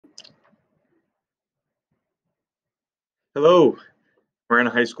Hello, Marana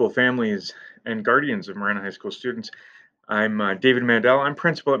High School families and guardians of Marana High School students. I'm David Mandel. I'm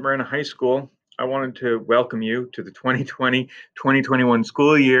principal at Marana High School. I wanted to welcome you to the 2020-2021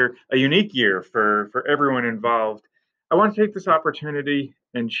 school year, a unique year for everyone involved. I want to take this opportunity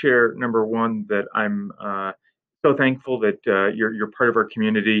and share, number one, that I'm so thankful that you're part of our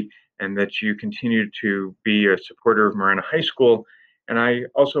community and that you continue to be a supporter of Marana High School. And I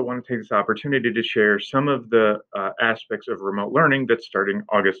also want to take this opportunity to share some of the aspects of remote learning that's starting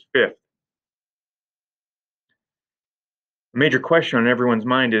August 5th. A major question on everyone's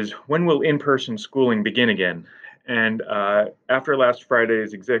mind is when will in-person schooling begin again? And after last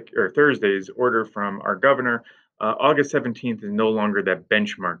Friday's Thursday's order from our governor, August 17th is no longer that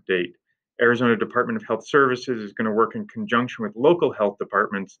benchmark date. Arizona Department of Health Services is going to work in conjunction with local health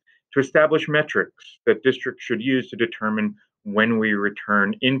departments to establish metrics that districts should use to determine when we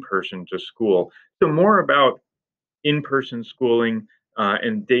return in person to school. So, more about in-person schooling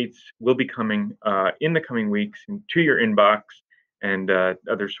and dates will be coming in the coming weeks to your inbox and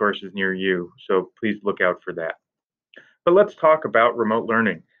other sources near you. So please look out for that. But let's talk about remote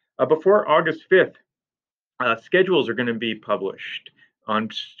learning. Before August 5th, schedules are going to be published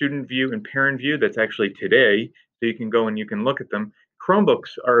on Student View and Parent View. That's actually today, so you can go and you can look at them.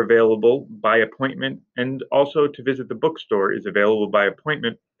 Chromebooks are available by appointment, and also to visit the bookstore is available by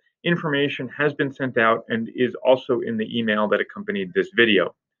appointment. Information has been sent out and is also in the email that accompanied this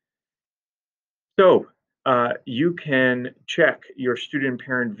video. So you can check your student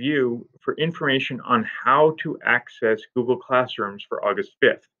parent view for information on how to access Google Classrooms for August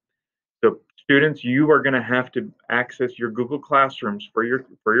 5th. So students, you are going to have to access your Google Classrooms for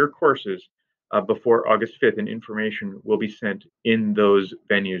your courses before August 5th, and information will be sent in those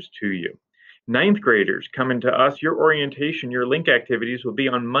venues to you. Ninth graders coming to us, your orientation, your link activities will be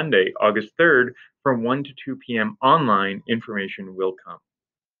on Monday, August 3rd from 1 to 2 p.m. online. Information will come.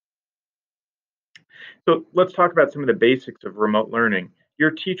 So let's talk about some of the basics of remote learning.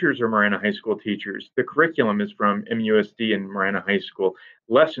 Your teachers are Marana High School teachers. The curriculum is from MUSD and Marana High School.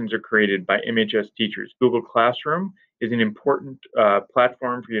 Lessons are created by MHS teachers. Google Classroom is an important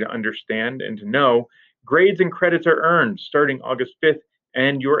platform for you to understand and to know. Grades and credits are earned starting August 5th,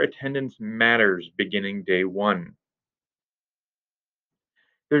 and your attendance matters beginning day one.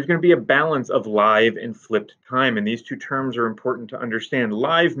 There's going to be a balance of live and flipped time. And these two terms are important to understand.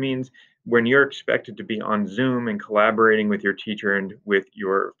 Live means when you're expected to be on Zoom and collaborating with your teacher and with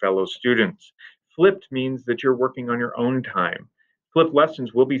your fellow students. Flipped means that you're working on your own time. Flipped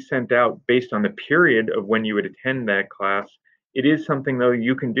lessons will be sent out based on the period of when you would attend that class. It is something, though,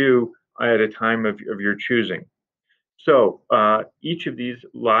 you can do at a time of your choosing. So each of these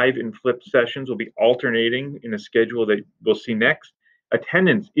live and flipped sessions will be alternating in a schedule that we'll see next.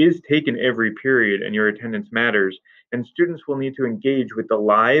 Attendance is taken every period, and your attendance matters. And students will need to engage with the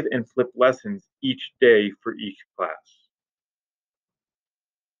live and flipped lessons each day for each class.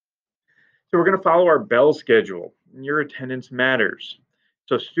 So we're going to follow our bell schedule. Your attendance matters.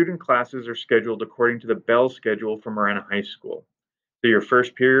 So student classes are scheduled according to the bell schedule from Marana High School. So your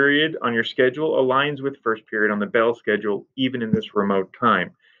first period on your schedule aligns with first period on the bell schedule, even in this remote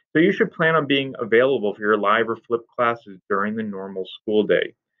time. So you should plan on being available for your live or flipped classes during the normal school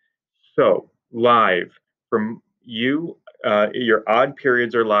day. So live from you, your odd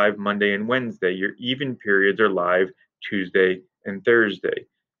periods are live Monday and Wednesday. Your even periods are live Tuesday and Thursday.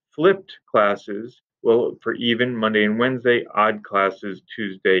 Flipped classes, well, for even Monday and Wednesday, odd classes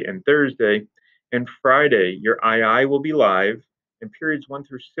Tuesday and Thursday. And Friday, your II will be live, and periods 1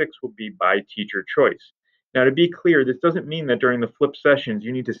 through 6 will be by teacher choice. Now, to be clear, this doesn't mean that during the flip sessions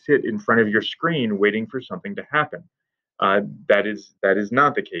you need to sit in front of your screen waiting for something to happen. That is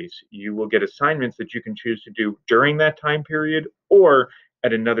not the case. You will get assignments that you can choose to do during that time period or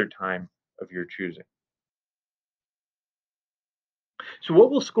at another time of your choosing. So,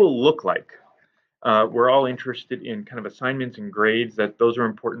 what will school look like? We're all interested in kind of assignments and grades. That those are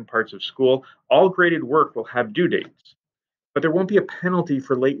important parts of school. All graded work will have due dates, but there won't be a penalty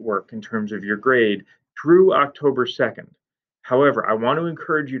for late work in terms of your grade through October 2nd. However, I want to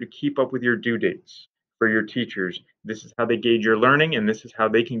encourage you to keep up with your due dates for your teachers. This is how they gauge your learning, and this is how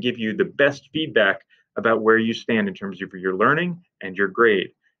they can give you the best feedback about where you stand in terms of your learning and your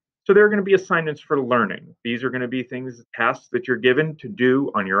grade. So there are going to be assignments for learning. These are going to be things, tasks that you're given to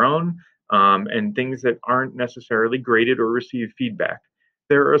do on your own, and things that aren't necessarily graded or receive feedback.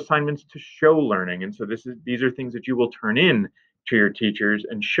 There are assignments to show learning, and so these are things that you will turn in to your teachers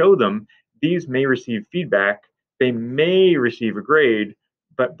and show them. These may receive feedback, they may receive a grade,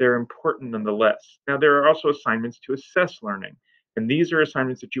 but they're important nonetheless. Now, there are also assignments to assess learning, and these are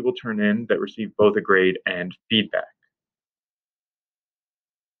assignments that you will turn in that receive both a grade and feedback.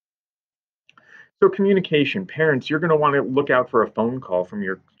 So communication, parents, you're going to want to look out for a phone call from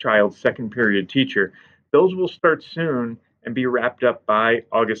your child's second period teacher. Those will start soon and be wrapped up by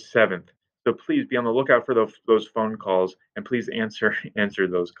August 7th. So please be on the lookout for those phone calls and please answer answer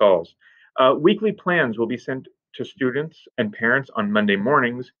those calls. Weekly plans will be sent to students and parents on Monday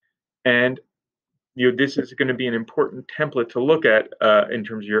mornings, and this is going to be an important template to look at in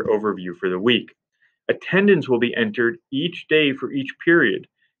terms of your overview for the week. Attendance will be entered each day for each period.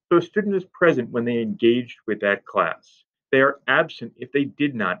 So a student is present when they engaged with that class. They are absent if they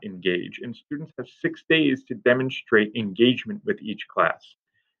did not engage, and students have 6 days to demonstrate engagement with each class.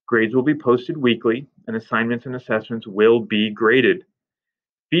 Grades will be posted weekly, and assignments and assessments will be graded.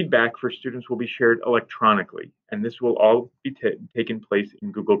 Feedback for students will be shared electronically, and this will all be taken place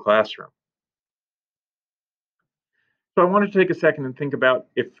in Google Classroom. So I wanted to take a second and think about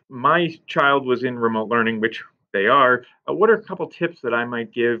if my child was in remote learning, which they are, what are a couple tips that I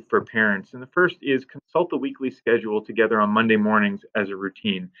might give for parents? And the first is consult the weekly schedule together on Monday mornings as a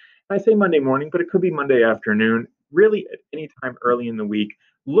routine. And I say Monday morning, but it could be Monday afternoon, really at any time early in the week.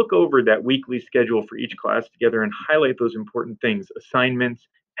 Look over that weekly schedule for each class together and highlight those important things, assignments,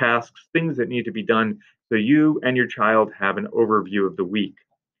 tasks, things that need to be done so you and your child have an overview of the week.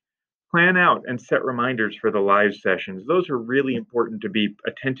 Plan out and set reminders for the live sessions. Those are really important to be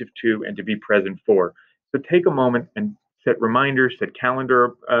attentive to and to be present for. So take a moment and set reminders, set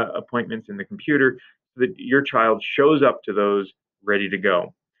calendar appointments in the computer so that your child shows up to those ready to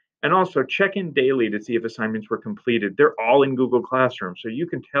go. And also check in daily to see if assignments were completed. They're all in Google Classroom, so you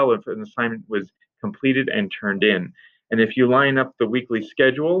can tell if an assignment was completed and turned in. And if you line up the weekly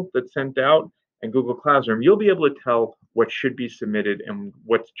schedule that's sent out and Google Classroom, you'll be able to tell what should be submitted and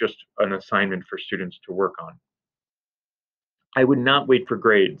what's just an assignment for students to work on. I would not wait for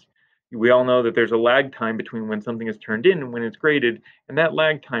grades. We all know that there's a lag time between when something is turned in and when it's graded, and that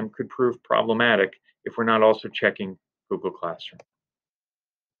lag time could prove problematic if we're not also checking Google Classroom.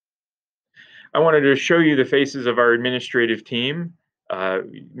 I wanted to show you the faces of our administrative team.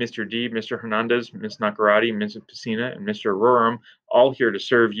 Mr. D, Mr. Hernandez, Ms. Nakarati, Ms. Pacina, and Mr. Roram, all here to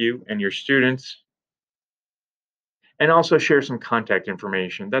serve you and your students, and also share some contact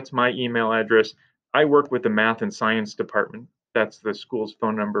information. That's my email address. I work with the math and science department. That's the school's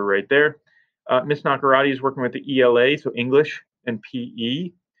phone number right there. Ms. Nakarati is working with the ELA, so English and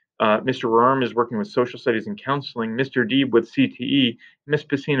PE. Mr. Roram is working with social studies and counseling. Mr. Deeb with CTE. Ms.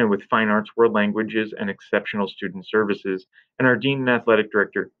 Pacina with fine arts, world languages, and exceptional student services. And our dean and athletic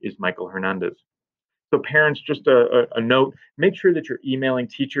director is Michael Hernandez. So parents, just a note, make sure that you're emailing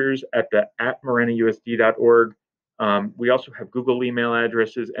teachers at the @morenausd.org. We also have Google email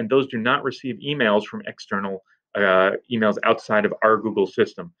addresses, and those do not receive emails from external emails outside of our Google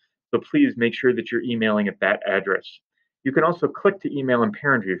system. So please make sure that you're emailing at that address. You can also click to email in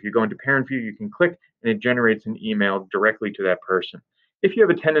Parent View. If you go into Parent View, you can click and it generates an email directly to that person. If you have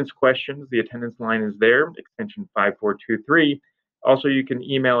attendance questions, the attendance line is there, extension 5423. Also, you can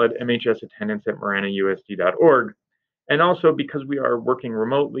email at mhsattendance@maranausd.org. And also, because we are working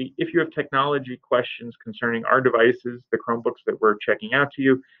remotely, if you have technology questions concerning our devices, the Chromebooks that we're checking out to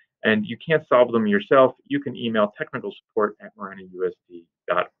you, and you can't solve them yourself, you can email technical support at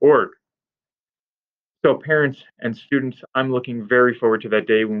maranausd.org. So parents and students, I'm looking very forward to that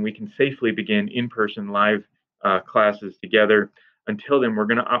day when we can safely begin in-person live classes together. Until then, we're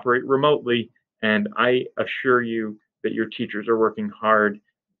going to operate remotely, and I assure you that your teachers are working hard,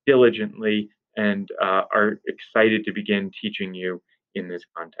 diligently, and are excited to begin teaching you in this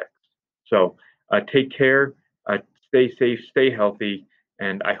context. So take care, stay safe, stay healthy,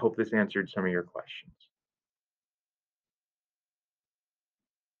 and I hope this answered some of your questions.